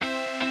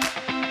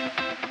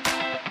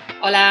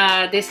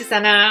Hola, this is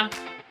Anna.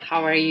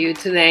 How are you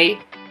today?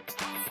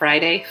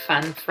 Friday,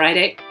 fun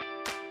Friday.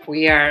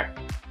 We are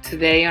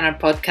today on our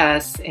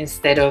podcast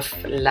instead of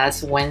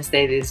last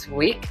Wednesday this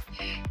week.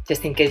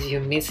 Just in case you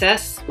miss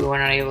us, we were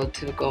not able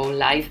to go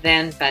live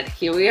then, but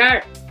here we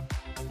are.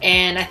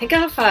 And I think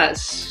I have a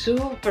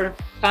super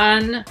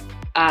fun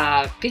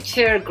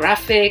picture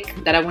graphic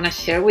that I want to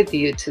share with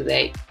you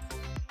today.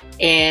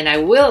 And I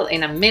will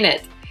in a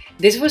minute.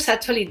 This was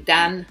actually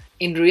done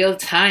in real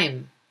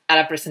time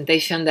at a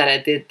presentation that I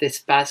did this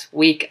past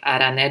week at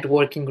a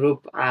networking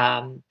group,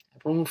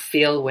 room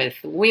filled with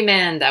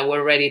women that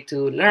were ready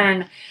to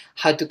learn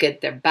how to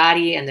get their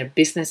body and their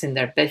business in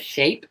their best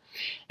shape.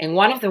 And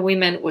one of the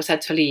women was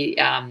actually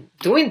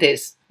doing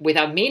this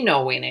without me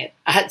knowing it,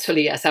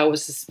 actually, as I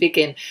was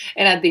speaking.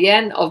 And at the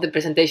end of the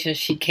presentation,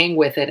 she came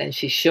with it and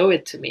she showed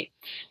it to me.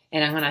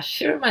 And I'm going to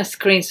share my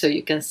screen so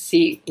you can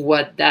see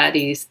what that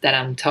is that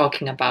I'm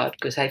talking about,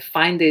 because I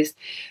find this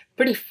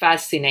pretty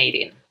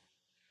fascinating.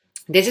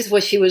 This is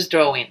what she was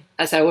drawing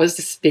as I was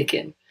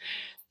speaking.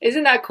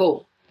 Isn't that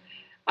cool?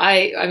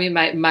 I mean,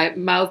 my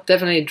mouth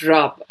definitely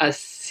dropped as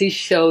she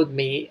showed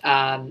me.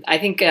 I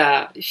think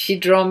she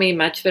drew me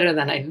much better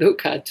than I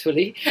look,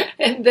 actually.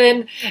 And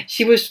then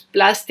she was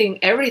blasting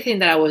everything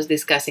that I was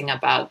discussing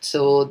about.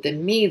 So the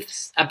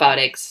myths about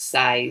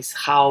exercise,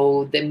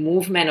 how the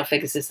movement of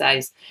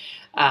exercise,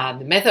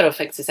 the method of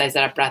exercise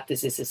that I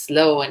practice is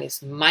slow and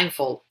is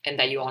mindful, and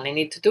that you only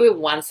need to do it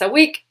once a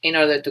week in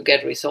order to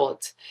get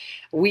results.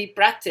 We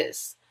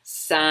practice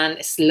some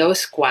slow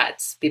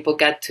squats. People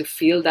got to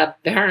feel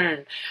that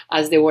burn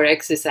as they were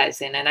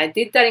exercising. And I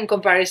did that in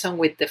comparison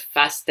with the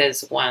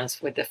fastest ones,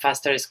 with the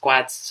faster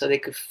squats, so they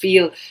could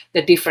feel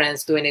the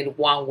difference doing it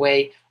one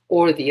way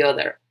or the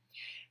other.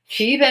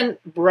 She even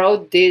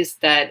brought this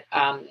that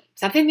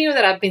something new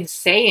that I've been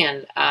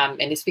saying,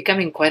 and it's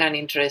becoming quite an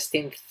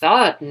interesting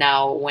thought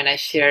now when I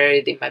share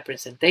it in my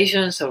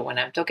presentations or when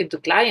I'm talking to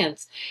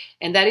clients,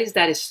 and that is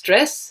that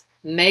stress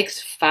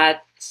makes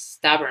fat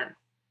stubborn.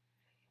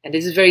 And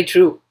this is very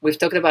true. We've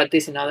talked about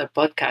this in other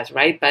podcasts,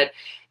 right? But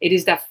it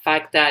is the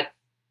fact that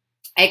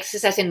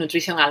exercise and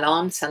nutrition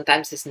alone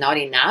sometimes is not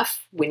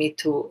enough. We need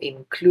to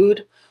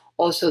include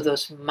also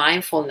those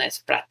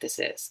mindfulness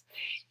practices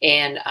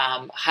and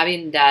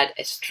having that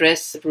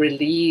stress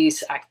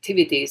release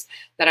activities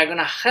that are going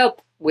to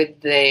help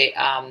with the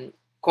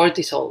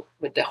cortisol,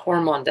 with the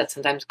hormone that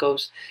sometimes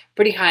goes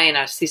pretty high in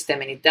our system,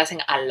 and it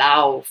doesn't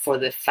allow for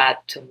the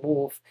fat to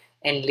move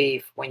and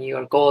leave when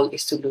your goal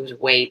is to lose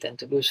weight and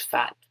to lose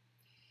fat.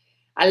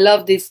 I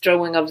love this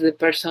drawing of the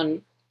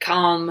person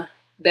calm,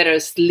 better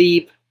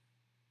sleep,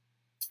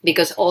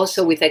 because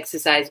also with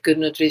exercise, good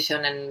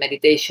nutrition, and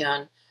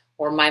meditation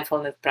or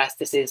mindfulness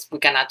practices, we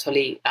can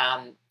actually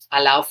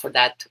allow for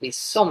that to be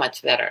so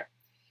much better.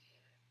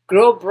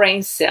 Grow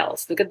brain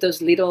cells. Look at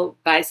those little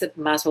bicep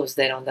muscles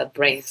there on that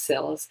brain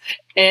cells.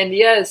 And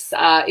yes,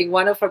 in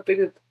one of our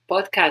previous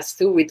podcasts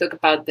too, we talk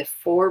about the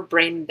 4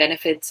 brain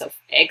benefits of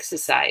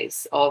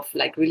exercise, of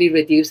like really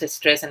reduce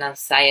stress and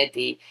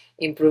anxiety,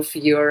 improve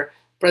your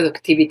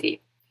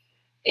productivity,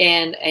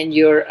 and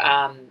your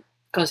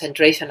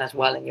concentration as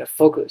well, and your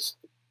focus,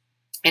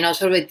 and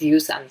also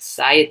reduce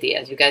anxiety,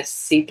 as you guys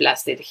see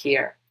blasted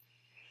here.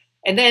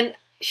 And then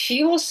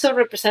she also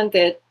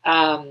represented,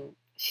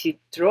 she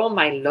drew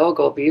my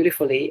logo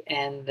beautifully,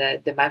 and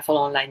the Mindful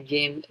Online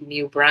Gym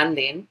new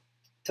branding,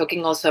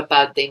 talking also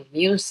about the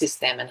immune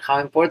system and how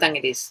important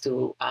it is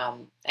to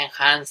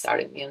enhance our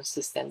immune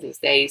system these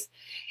days.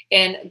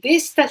 And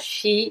this that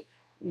she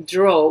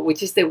drew,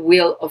 which is the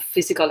wheel of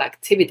physical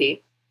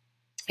activity,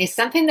 is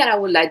something that I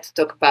would like to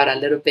talk about a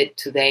little bit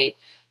today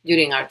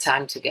during our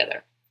time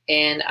together.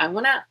 And I'm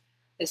going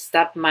to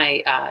stop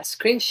my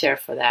screen share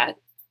for that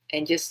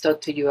and just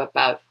talk to you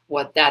about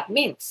what that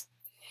means.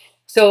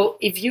 So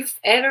if you've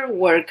ever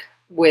worked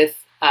with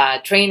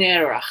a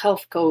trainer or a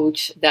health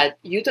coach that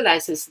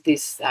utilizes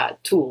these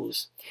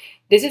tools,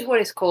 this is what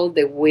is called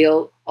the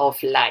wheel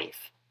of life.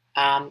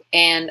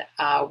 And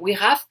we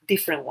have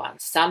different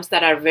ones. Some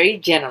that are very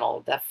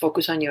general, that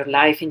focus on your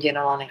life in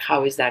general and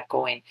how is that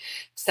going.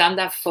 Some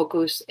that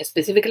focus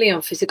specifically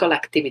on physical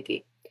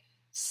activity.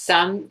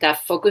 Some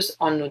that focus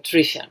on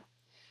nutrition.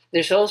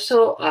 There's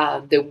also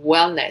the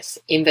wellness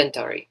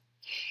inventory.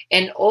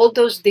 And all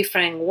those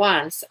different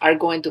ones are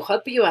going to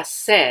help you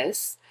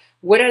assess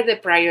what are the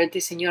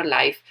priorities in your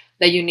life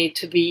that you need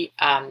to be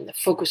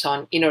focused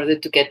on in order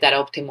to get that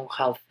optimal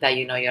health that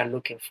you know you're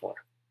looking for.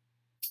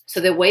 So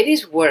the way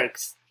this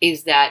works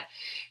is that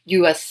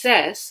you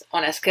assess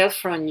on a scale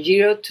from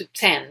 0 to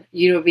 10,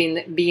 0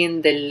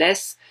 being the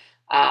less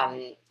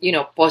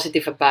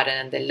positive about it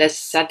and the less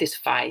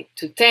satisfied,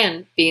 to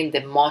 10 being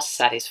the most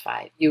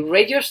satisfied. You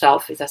rate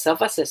yourself, it's a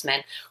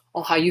self-assessment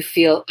on how you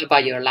feel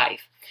about your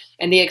life.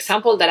 And the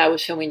example that I was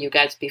showing you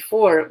guys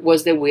before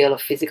was the wheel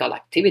of physical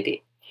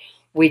activity,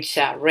 which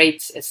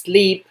rates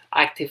sleep,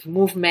 active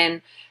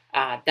movement,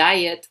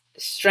 diet,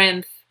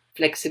 strength,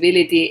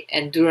 flexibility,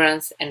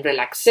 endurance, and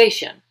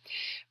relaxation.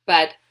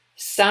 But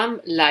Some,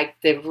 like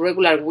the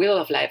regular wheel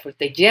of life or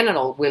the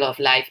general wheel of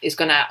life, is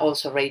going to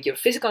also rate your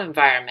physical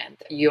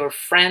environment, your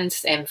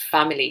friends and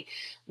family,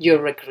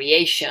 your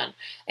recreation,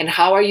 and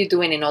how are you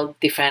doing in all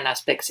different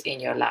aspects in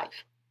your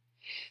life.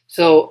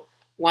 So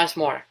once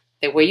more,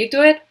 the way you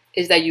do it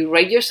is that you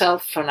rate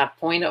yourself from a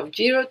point of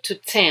 0 to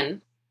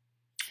 10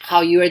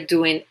 how you are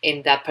doing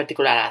in that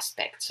particular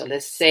aspect. So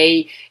let's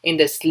say in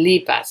the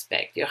sleep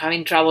aspect, you're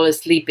having trouble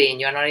sleeping,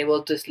 you're not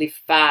able to sleep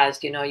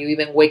fast, you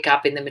even wake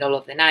up in the middle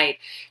of the night.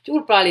 You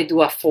will probably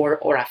do a 4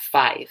 or a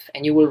 5,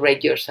 and you will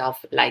rate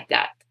yourself like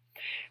that.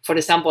 For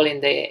example,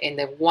 in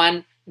the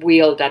one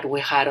wheel that we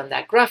had on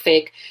that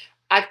graphic,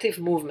 active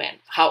movement,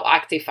 how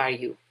active are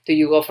you? Do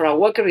you go for a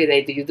walk every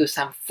day? Do you do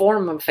some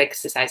form of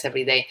exercise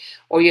every day?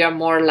 Or you are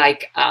more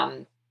like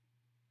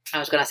I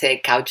was going to say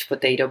couch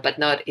potato, but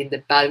not in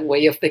the bad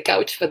way of the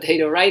couch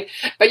potato, right?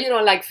 But you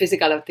don't like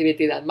physical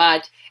activity that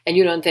much, and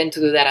you don't tend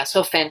to do that as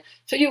often.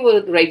 So you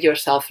will rate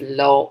yourself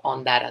low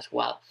on that as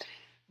well.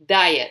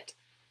 Diet.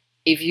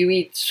 If you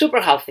eat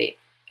super healthy,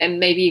 and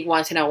maybe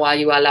once in a while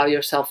you allow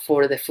yourself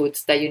for the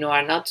foods that you know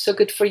are not so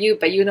good for you,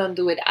 but you don't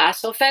do it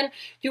as often,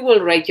 you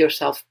will rate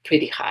yourself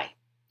pretty high.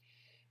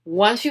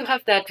 Once you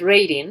have that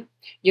rating,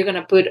 you're going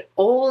to put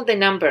all the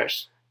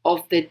numbers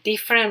of the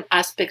different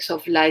aspects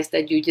of life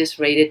that you just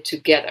rated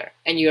together,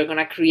 and you're going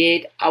to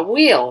create a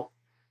wheel.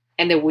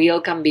 And the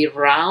wheel can be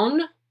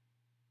round,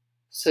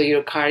 so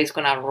your car is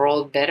going to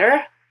roll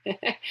better,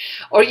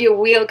 or your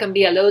wheel can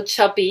be a little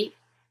choppy,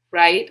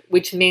 right?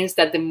 Which means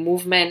that the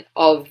movement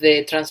of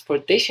the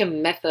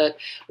transportation method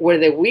where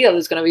the wheel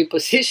is going to be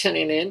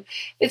positioning in,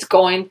 it's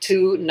going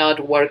to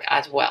not work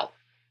as well.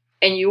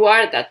 And you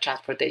are that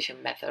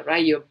transportation method,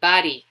 right? Your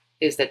body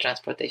is the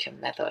transportation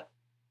method.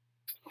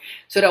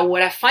 So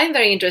what I find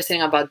very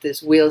interesting about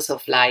these wheels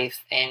of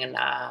life and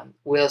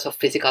wheels of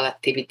physical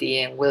activity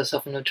and wheels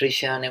of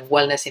nutrition and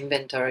wellness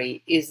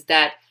inventory is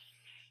that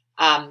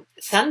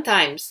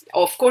sometimes,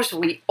 of course,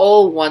 we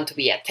all want to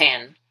be a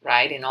 10,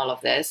 right, in all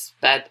of this,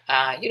 but,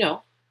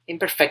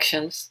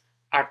 imperfections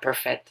are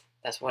perfect.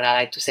 That's what I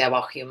like to say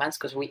about humans,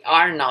 because we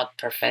are not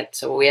perfect.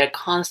 So we are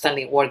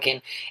constantly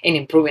working and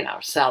improving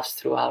ourselves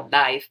throughout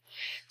life.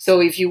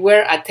 So if you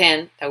were a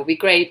 10, that would be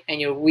great,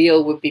 and your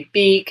wheel would be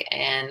big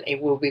and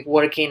it will be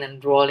working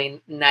and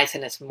rolling nice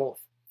and smooth.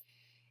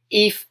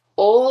 If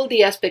all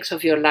the aspects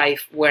of your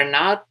life were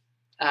not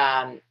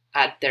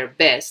at their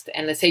best,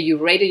 and let's say you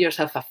rated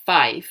yourself a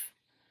 5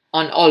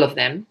 on all of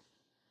them,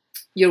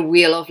 your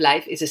wheel of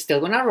life is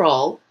still going to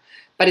roll,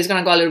 but it's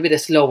going to go a little bit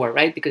slower,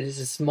 right? Because it's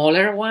a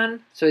smaller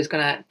one, so it's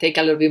going to take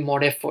a little bit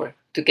more effort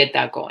to get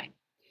that going.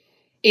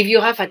 If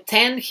you have a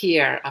 10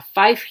 here, a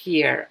 5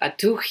 here, a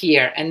 2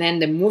 here, and then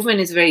the movement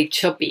is very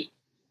choppy,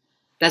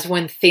 that's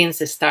when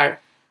things start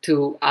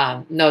to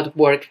not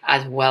work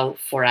as well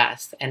for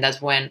us. And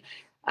that's when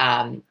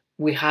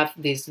we have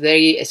these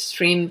very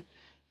extreme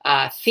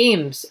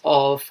themes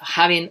of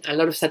having a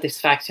lot of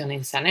satisfaction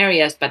in some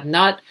areas, but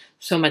not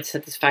so much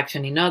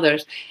satisfaction in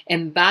others.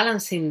 And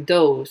balancing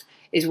those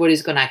is what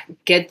is going to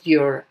get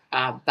your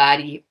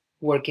body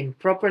working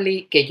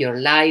properly, get your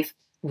life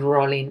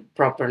rolling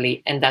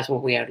properly. And that's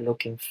what we are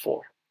looking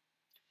for.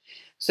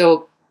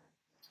 So,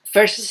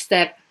 first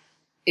step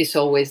is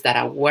always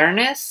that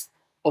awareness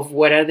of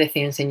what are the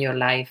things in your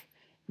life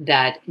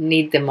that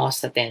need the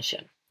most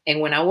attention. And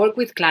when I work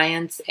with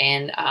clients,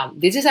 and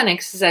this is an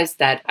exercise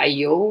that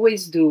I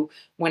always do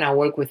when I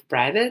work with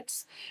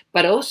privates,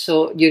 but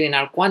also during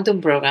our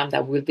quantum program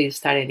that will be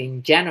started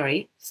in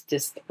January, it's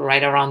just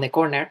right around the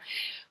corner,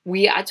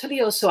 we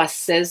actually also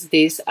assess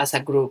this as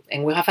a group.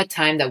 And we have a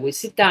time that we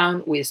sit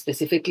down, we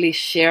specifically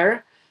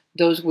share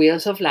those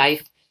wheels of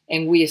life,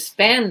 and we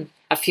spend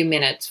a few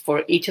minutes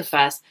for each of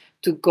us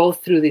to go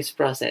through this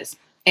process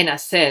and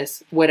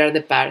assess what are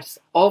the parts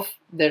of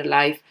their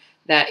life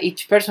that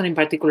each person in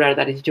particular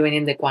that is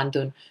joining the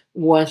quantum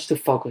wants to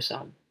focus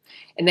on.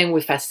 And then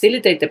we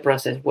facilitate the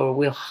process where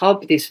we'll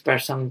help this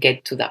person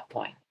get to that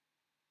point.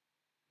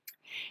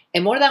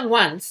 And more than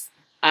once,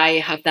 I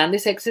have done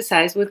this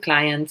exercise with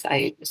clients.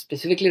 I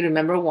specifically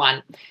remember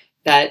one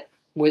that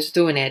was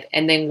doing it.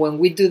 And then when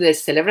we do the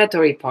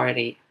celebratory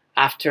party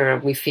after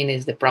we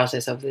finish the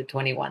process of the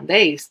 21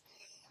 days,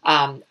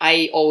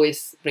 I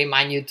always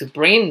remind you to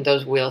bring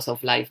those wheels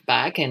of life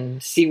back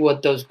and see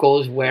what those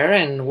goals were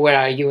and where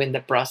are you in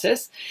the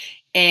process.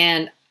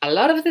 And a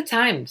lot of the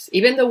times,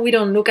 even though we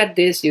don't look at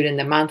this during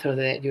the month or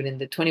during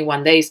the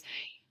 21 days,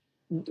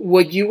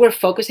 what you were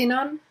focusing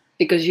on,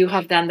 because you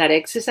have done that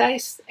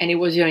exercise and it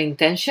was your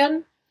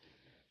intention,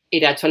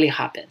 it actually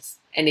happens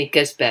and it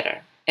gets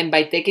better. And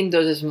by taking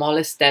those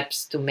small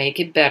steps to make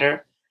it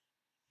better,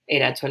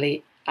 it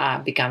actually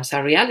becomes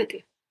a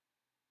reality.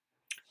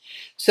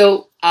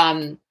 So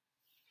I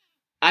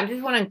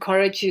just want to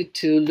encourage you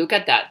to look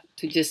at that,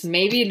 to just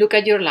maybe look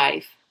at your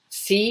life,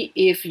 see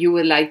if you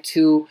would like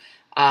to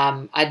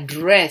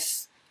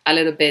address a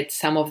little bit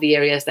some of the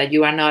areas that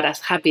you are not as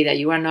happy, that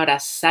you are not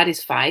as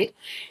satisfied.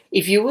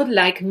 If you would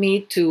like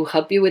me to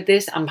help you with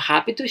this, I'm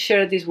happy to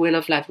share this wheel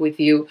of life with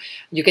you.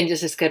 You can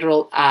just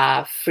schedule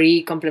a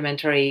free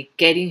complimentary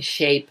Get in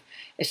Shape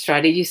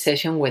strategy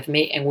session with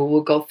me, and we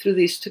will go through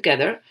this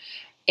together.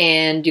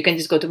 And you can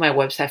just go to my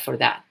website for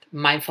that,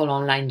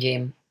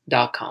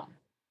 mindfulonlinegym.com.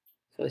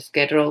 So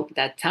schedule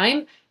that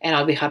time, and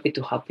I'll be happy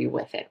to help you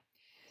with it.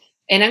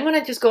 And I'm going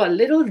to just go a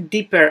little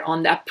deeper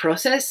on that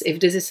process if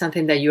this is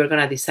something that you're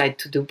going to decide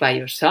to do by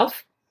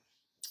yourself.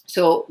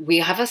 So we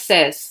have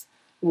assessed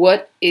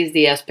what is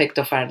the aspect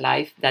of our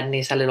life that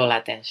needs a little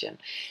attention.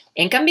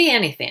 And can be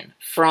anything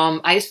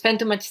from I spend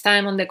too much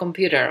time on the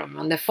computer, or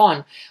on the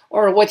phone,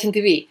 or watching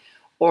TV.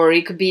 Or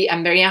it could be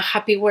I'm very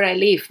unhappy where I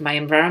live. My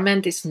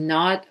environment is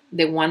not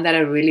the one that I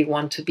really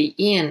want to be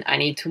in. I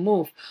need to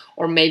move.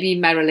 Or maybe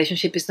my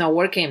relationship is not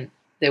working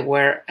the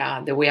way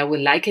I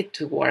would like it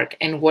to work.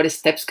 And what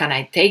steps can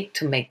I take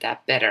to make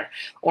that better?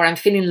 Or I'm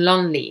feeling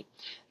lonely.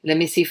 Let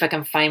me see if I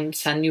can find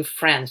some new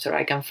friends, or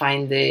I can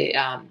find the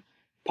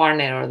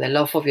partner or the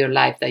love of your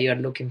life that you're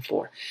looking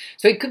for.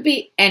 So it could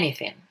be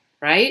anything,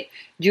 right?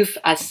 You've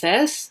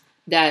assessed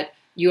that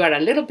you are a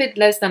little bit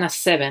less than a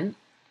 7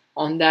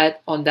 on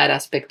that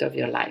aspect of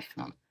your life.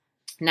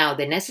 Now,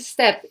 the next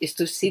step is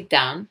to sit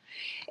down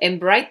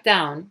and write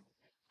down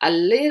a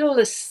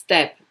little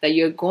step that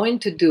you're going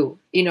to do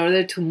in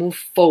order to move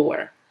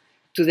forward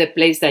to the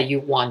place that you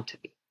want to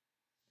be.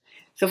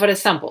 So, for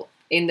example,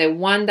 in the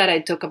one that I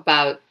talk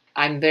about,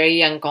 I'm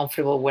very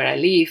uncomfortable where I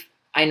live.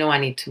 I know I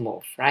need to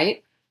move,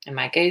 right? In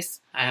my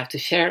case, I have to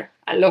share.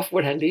 I love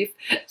where I live.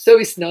 So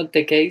it's not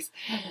the case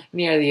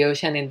near the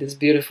ocean in this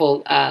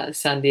beautiful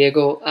San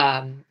Diego,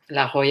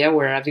 La Jolla,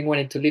 where I've been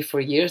wanting to live for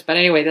years. But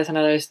anyway, that's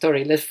another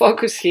story. Let's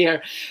focus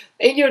here.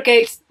 In your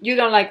case, you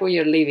don't like where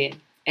you're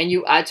living and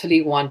you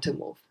actually want to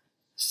move.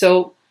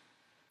 So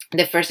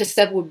the first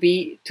step would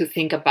be to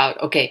think about,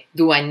 okay,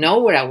 do I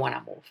know where I want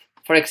to move?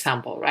 For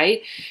example,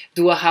 right?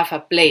 Do I have a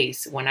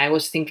place? When I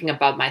was thinking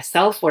about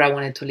myself, where I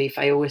wanted to live,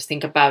 I always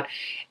think about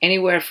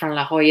anywhere from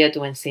La Jolla to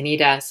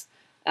Encinitas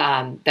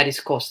that is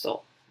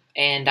coastal.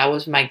 And that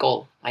was my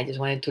goal. I just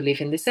wanted to live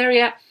in this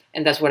area,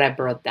 and that's what I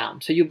brought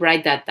down. So you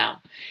write that down.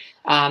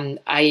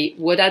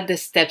 What are the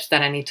steps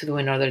that I need to do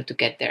in order to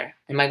get there?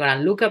 Am I going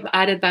to look up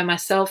at it by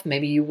myself?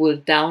 Maybe you will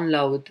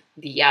download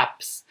the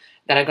apps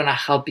that are going to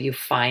help you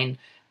find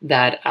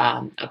that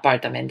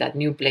apartment, that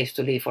new place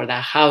to live, or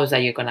that house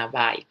that you're going to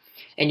buy.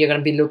 And you're going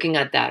to be looking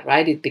at that,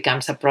 right? It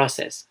becomes a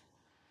process.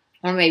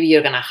 Or maybe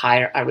you're going to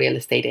hire a real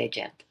estate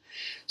agent.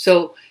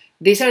 So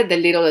these are the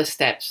little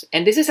steps.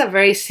 And this is a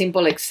very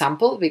simple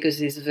example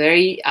because it's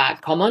very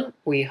common.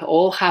 We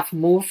all have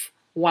moved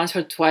once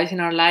or twice in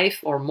our life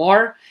or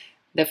more.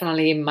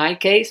 Definitely in my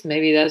case,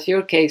 maybe that's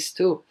your case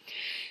too.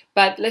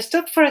 But let's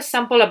talk, for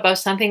example, about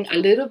something a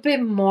little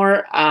bit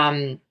more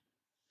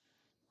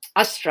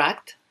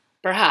abstract,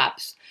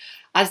 perhaps,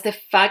 as the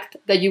fact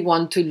that you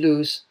want to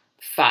lose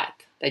fat,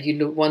 that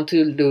you want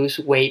to lose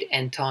weight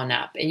and tone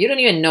up. And you don't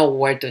even know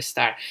where to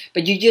start,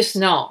 but you just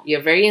know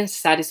you're very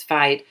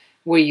unsatisfied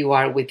where you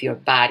are with your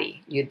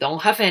body. You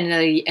don't have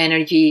any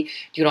energy.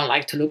 You don't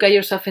like to look at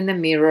yourself in the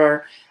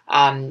mirror.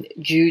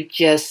 You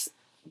just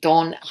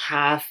don't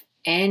have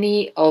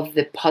any of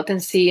the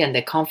potency and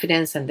the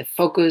confidence and the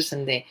focus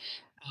and the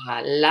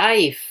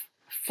life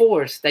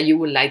force that you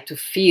would like to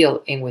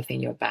feel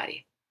within your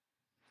body.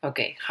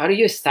 Okay, how do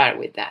you start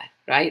with that,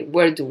 right?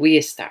 Where do we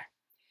start?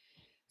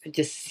 So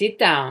just sit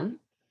down,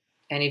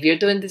 and if you're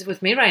doing this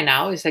with me right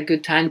now, it's a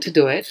good time to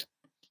do it.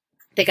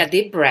 Take a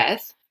deep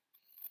breath.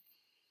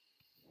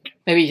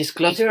 Maybe just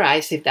close your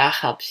eyes if that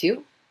helps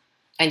you,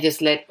 and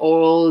just let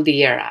all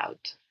the air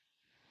out.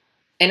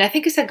 And I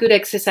think it's a good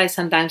exercise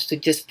sometimes to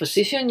just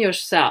position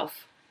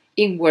yourself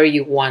in where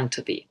you want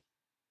to be.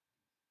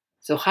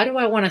 So how do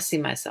I want to see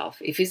myself?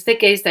 If it's the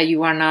case that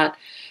you are not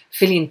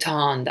feeling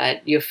toned,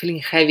 that you're feeling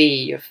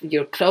heavy,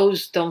 your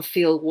clothes don't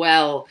feel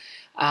well,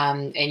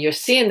 and you're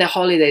seeing the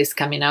holidays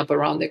coming up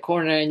around the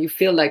corner and you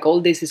feel like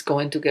all this is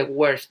going to get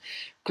worse,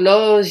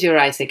 close your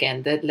eyes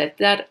again.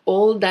 Let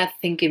all that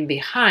thinking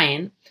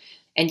behind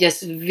and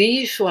just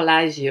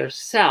visualize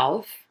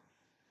yourself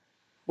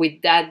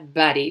with that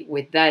body,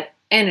 with that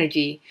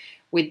energy,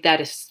 with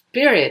that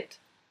spirit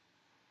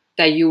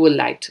that you would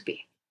like to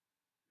be.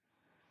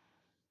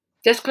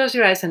 Just close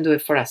your eyes and do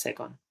it for a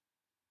second.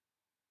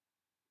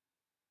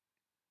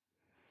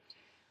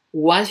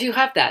 Once you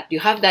have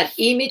that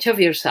image of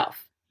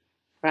yourself,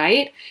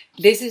 right?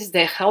 This is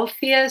the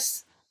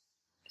healthiest,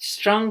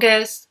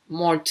 strongest,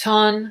 more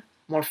toned,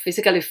 more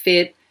physically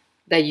fit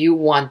that you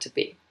want to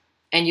be.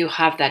 And you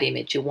have that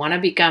image. You want to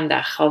become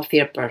that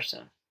healthier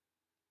person.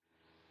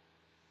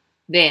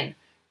 Then,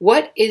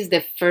 what is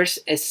the first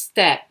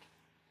step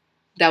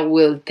that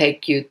will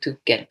take you to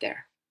get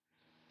there?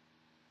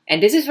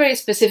 And this is very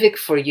specific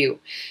for you.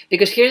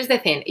 Because here's the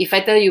thing. If I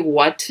tell you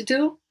what to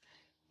do,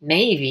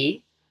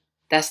 maybe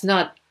that's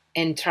not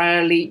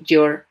entirely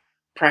your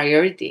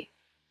priority.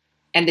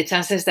 And the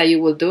chances that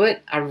you will do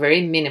it are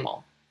very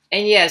minimal.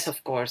 And yes,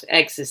 of course,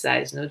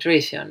 exercise,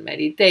 nutrition,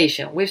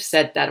 meditation, we've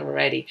said that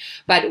already.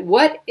 But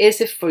what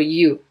is it for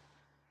you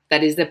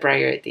that is the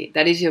priority?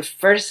 That is your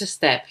first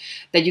step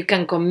that you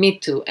can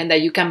commit to and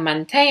that you can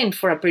maintain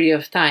for a period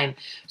of time.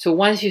 So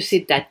once you see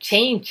that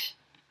change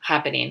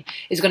happening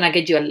is going to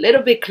get you a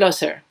little bit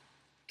closer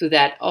to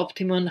that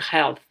optimum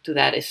health, to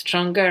that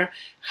stronger,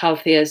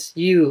 healthiest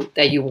you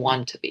that you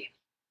want to be.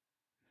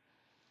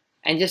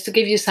 And just to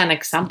give you some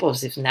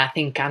examples, if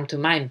nothing comes to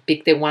mind,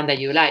 pick the one that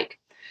you like.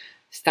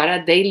 Start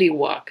a daily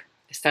walk.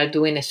 Start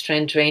doing a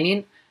strength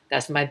training.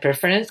 That's my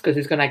preference because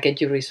it's going to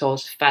get you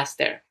results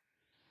faster.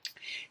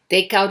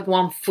 Take out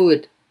one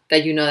food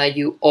that you know that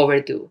you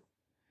overdo.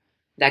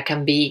 That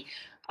can be,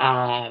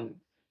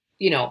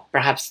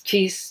 perhaps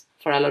cheese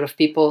for a lot of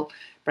people,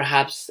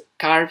 perhaps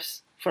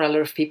carbs for a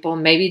lot of people,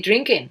 maybe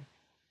drinking.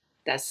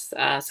 That's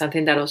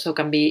something that also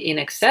can be in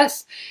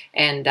excess,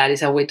 and that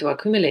is a way to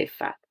accumulate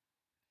fat.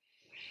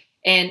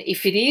 And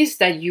if it is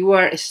that you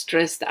are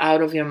stressed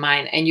out of your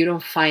mind and you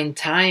don't find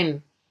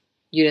time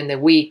during the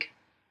week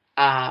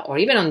or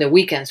even on the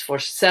weekends for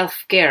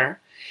self-care,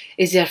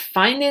 is just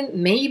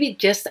finding maybe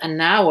just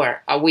an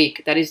hour a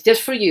week that is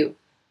just for you.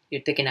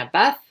 You're taking a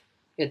bath,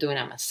 you're doing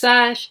a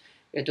massage,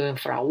 you're doing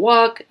for a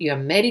walk, you're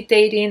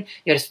meditating,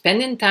 you're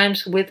spending time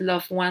with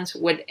loved ones,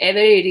 whatever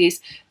it is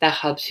that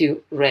helps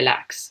you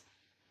relax.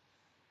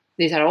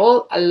 These are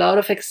all a lot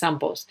of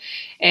examples.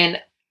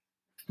 And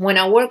when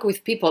I work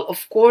with people,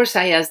 of course,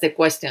 I ask the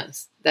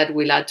questions that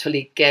will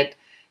actually get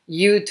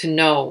you to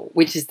know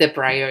which is the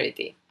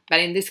priority. But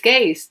in this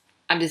case,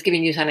 I'm just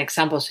giving you some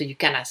examples so you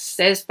can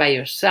assess by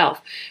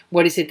yourself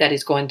what is it that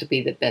is going to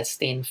be the best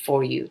thing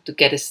for you to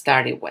get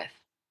started with.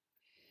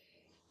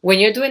 When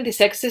you're doing this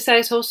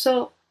exercise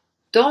also,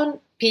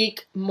 don't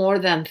pick more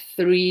than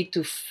 3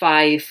 to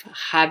 5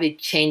 habit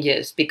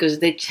changes because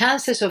the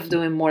chances of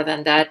doing more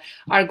than that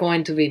are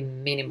going to be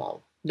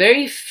minimal.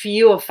 Very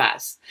few of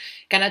us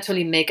can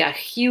actually make a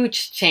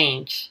huge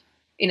change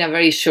in a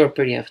very short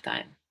period of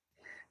time.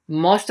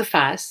 Most of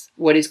us,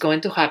 what is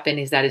going to happen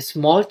is that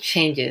small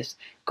changes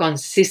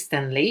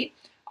consistently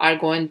are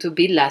going to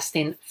be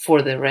lasting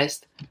for the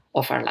rest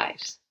of our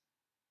lives.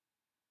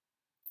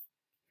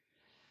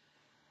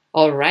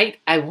 All right,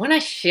 I want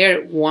to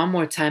share one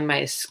more time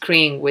my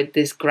screen with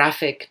this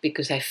graphic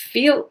because I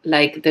feel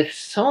like there's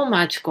so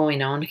much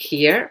going on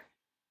here.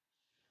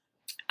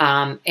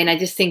 And I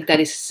just think that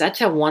is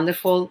such a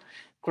wonderful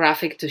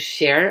graphic to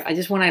share. I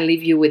just want to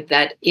leave you with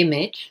that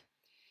image.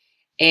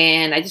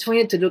 And I just want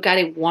you to look at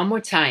it one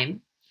more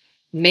time.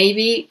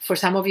 Maybe for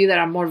some of you that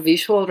are more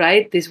visual,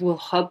 right, this will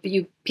help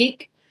you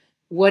pick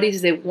what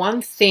is the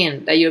one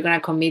thing that you're going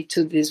to commit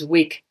to this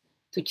week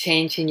to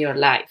change in your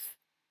life.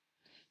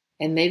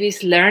 And maybe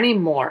it's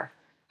learning more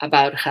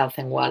about health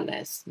and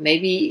wellness.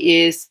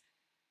 Maybe it's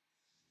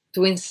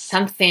doing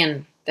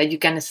something that you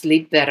can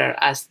sleep better,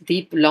 as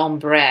deep, long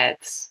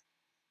breaths,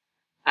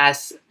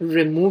 as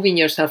removing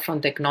yourself from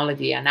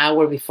technology an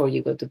hour before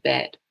you go to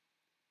bed.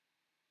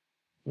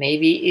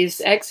 Maybe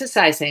it's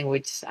exercising,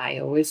 which I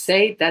always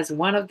say that's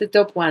one of the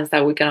top ones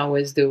that we can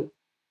always do.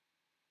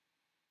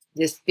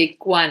 Just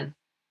pick one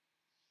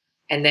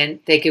and then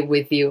take it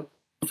with you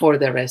for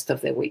the rest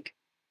of the week.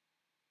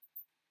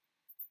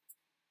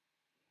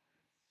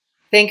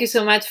 Thank you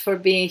so much for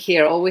being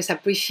here. Always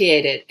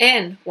appreciate it.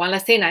 And one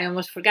last thing, I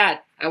almost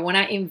forgot. I want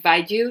to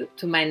invite you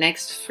to my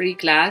next free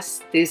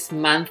class this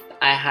month.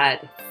 I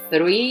had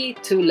 2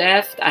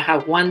 left. I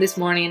have one this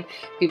morning.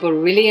 People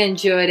really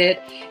enjoyed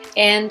it.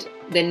 And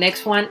the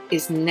next one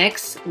is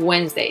next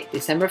Wednesday,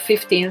 December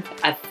 15th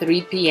at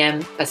 3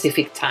 p.m.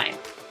 Pacific time.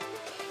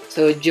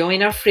 So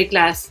join our free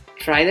class.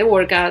 Try the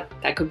workout.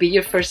 That could be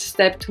your first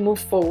step to move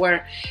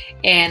forward.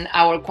 And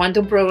our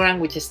quantum program,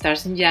 which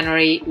starts in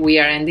January, we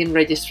are ending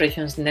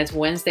registrations next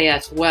Wednesday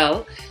as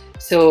well.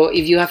 So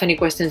if you have any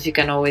questions, you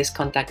can always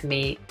contact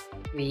me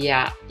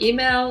via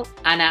email,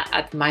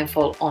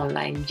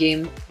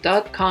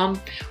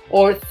 anna@mindfulonlinegym.com,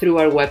 or through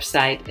our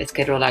website,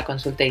 schedule a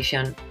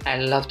consultation.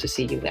 I'd love to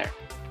see you there.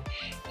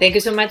 Thank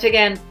you so much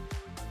again.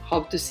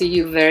 Hope to see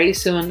you very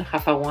soon.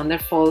 Have a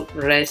wonderful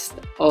rest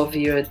of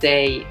your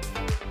day.